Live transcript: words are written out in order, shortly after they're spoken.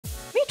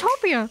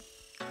Miitopia.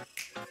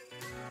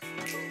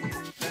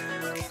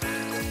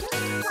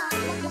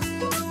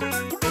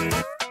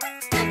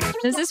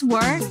 Does this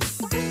work?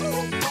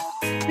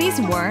 Please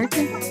work.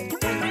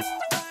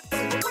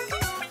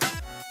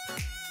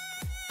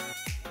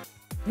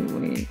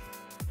 Wait.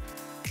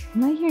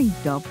 Am I hearing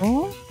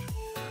double?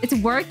 It's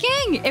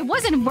working? It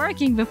wasn't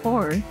working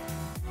before.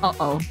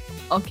 Uh-oh.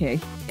 Okay.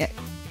 Yeah.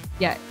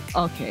 Yeah.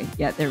 Okay.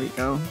 Yeah, there we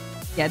go.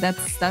 Yeah,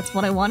 that's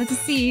what I wanted to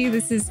see.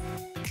 This is...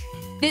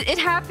 It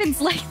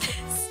happens like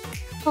this.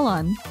 Hold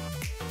on.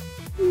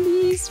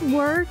 Please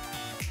work.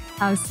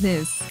 How's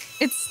this?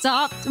 It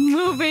stopped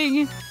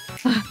moving.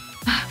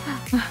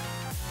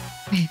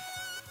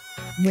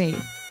 Wait.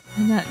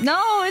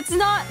 No, it's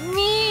not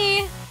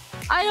me.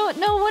 I don't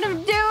know what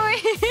I'm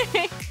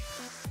doing.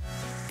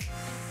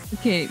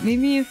 Okay,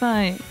 maybe if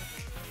I...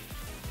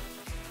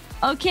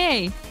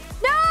 Okay.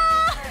 No!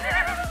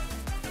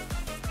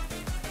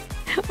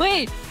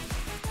 Wait.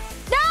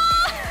 No!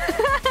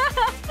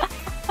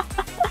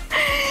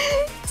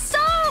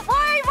 Stop!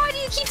 Why do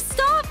you keep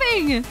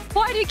stopping?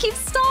 Why do you keep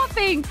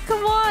stopping?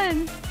 Come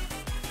on.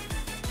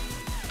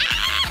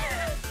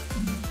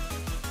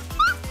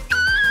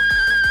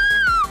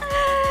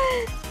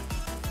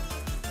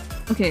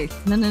 Okay,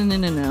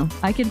 no.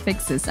 I can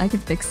fix this. I can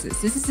fix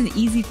this. This is an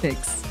easy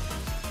fix.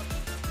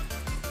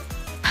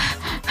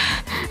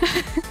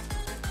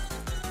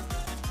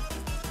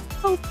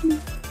 Help me.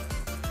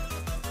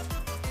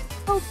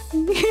 Help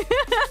me.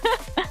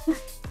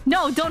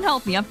 No, don't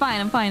help me. I'm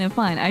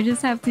fine. I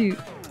just have to...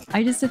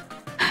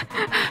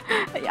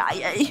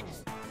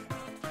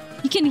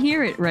 You can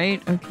hear it,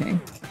 right? Okay.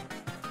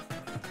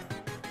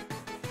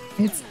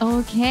 It's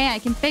okay. I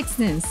can fix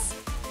this.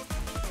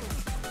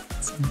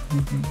 It's not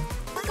moving.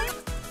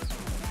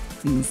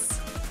 Please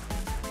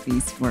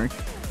work.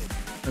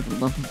 For the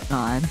love of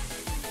God.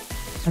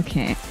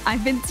 Okay.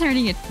 I've been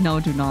turning it... No,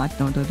 do not.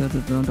 Don't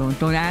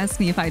ask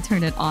me if I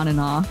turn it on and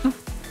off.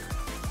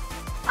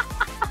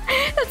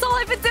 That's all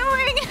I've been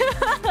doing!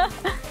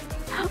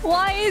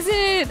 Why is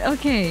it?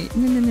 Okay.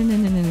 No.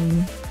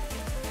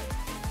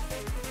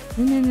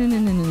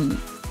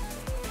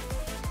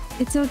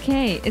 It's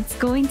okay. It's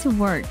going to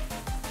work.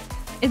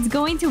 It's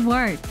going to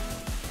work.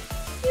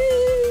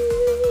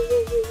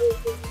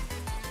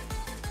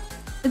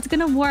 It's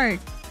gonna work.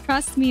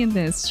 Trust me in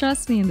this.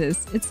 Trust me in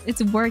this.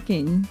 It's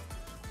working.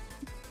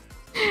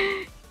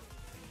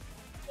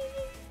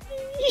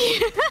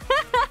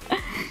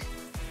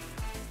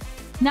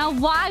 Now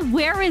why?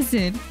 Where is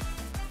it?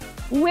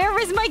 Where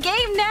is my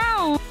game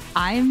now?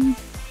 I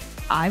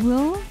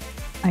will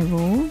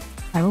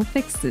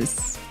fix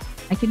this.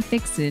 I can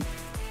fix it.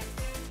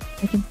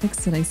 I can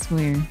fix it, I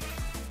swear.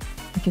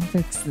 I can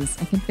fix this.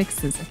 I can fix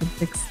this. I can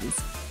fix this.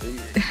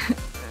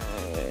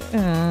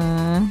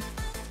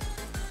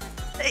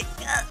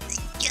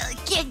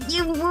 Can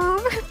you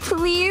move,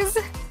 please?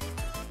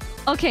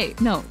 Okay,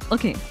 no.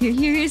 Okay,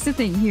 here's the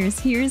thing. Here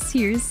is.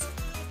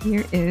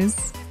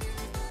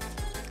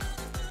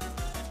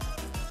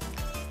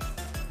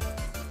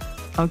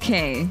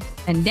 Okay,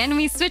 and then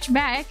we switch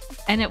back,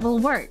 and it will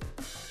work.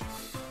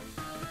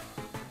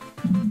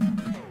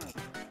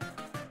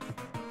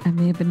 I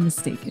may have been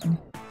mistaken.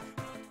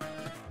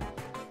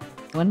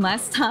 One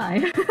last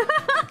time.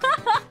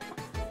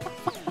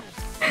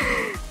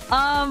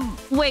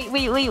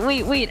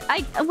 Wait.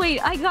 I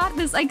got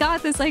this.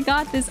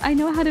 I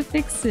know how to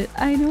fix it.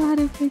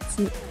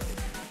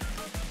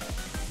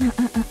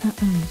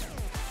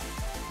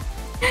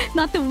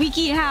 Not the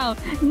wiki how.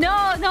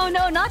 No,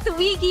 not the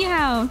wiki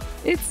how.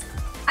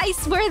 I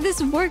swear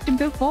this worked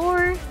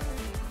before.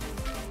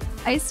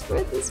 I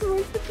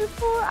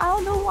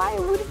don't know why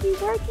it wouldn't be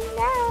working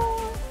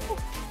now.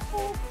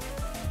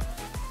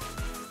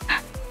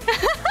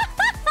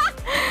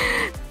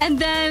 And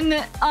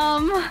then,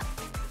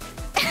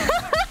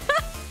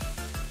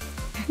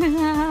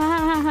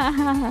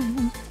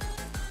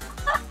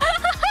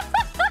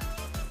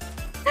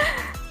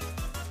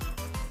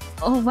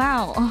 oh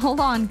wow, hold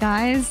on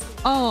guys.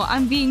 Oh,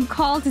 I'm being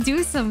called to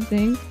do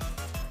something.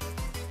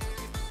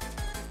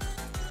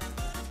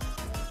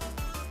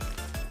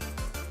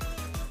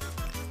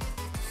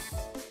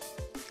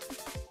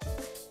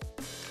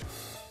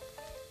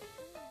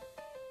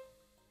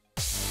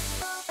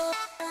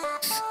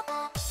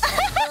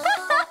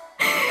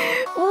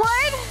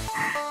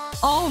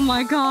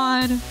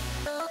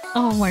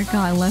 Oh my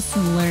god,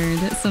 lesson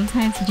learned.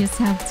 Sometimes you just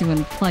have to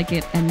unplug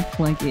it and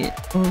plug it.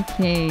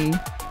 Okay,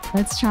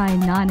 let's try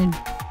not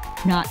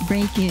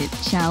break it,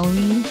 shall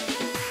we?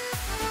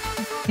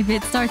 If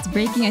it starts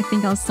breaking, I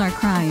think I'll start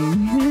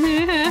crying.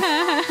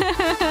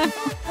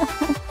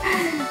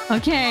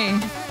 Okay.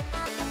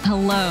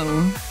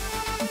 Hello.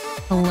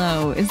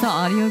 Is the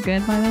audio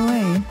good, by the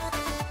way?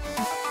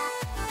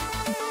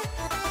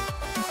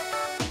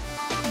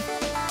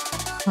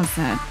 How's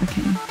that?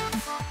 Okay.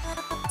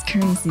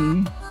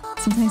 Crazy.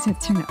 Sometimes I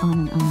turn it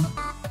on and off.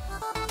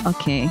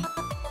 Okay.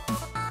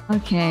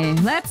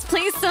 Let's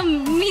play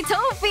some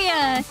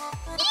Miitopia!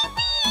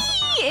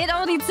 Yippee! It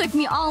only took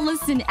me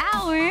almost an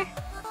hour.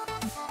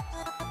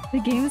 The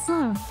game is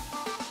slow.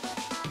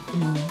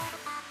 No.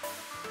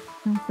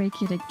 Don't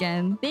break it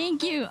again.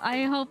 Thank you.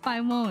 I hope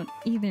I won't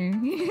either.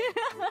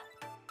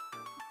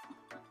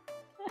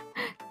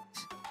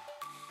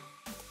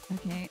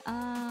 Okay.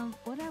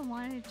 What I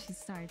wanted to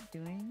start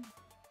doing.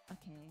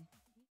 Okay.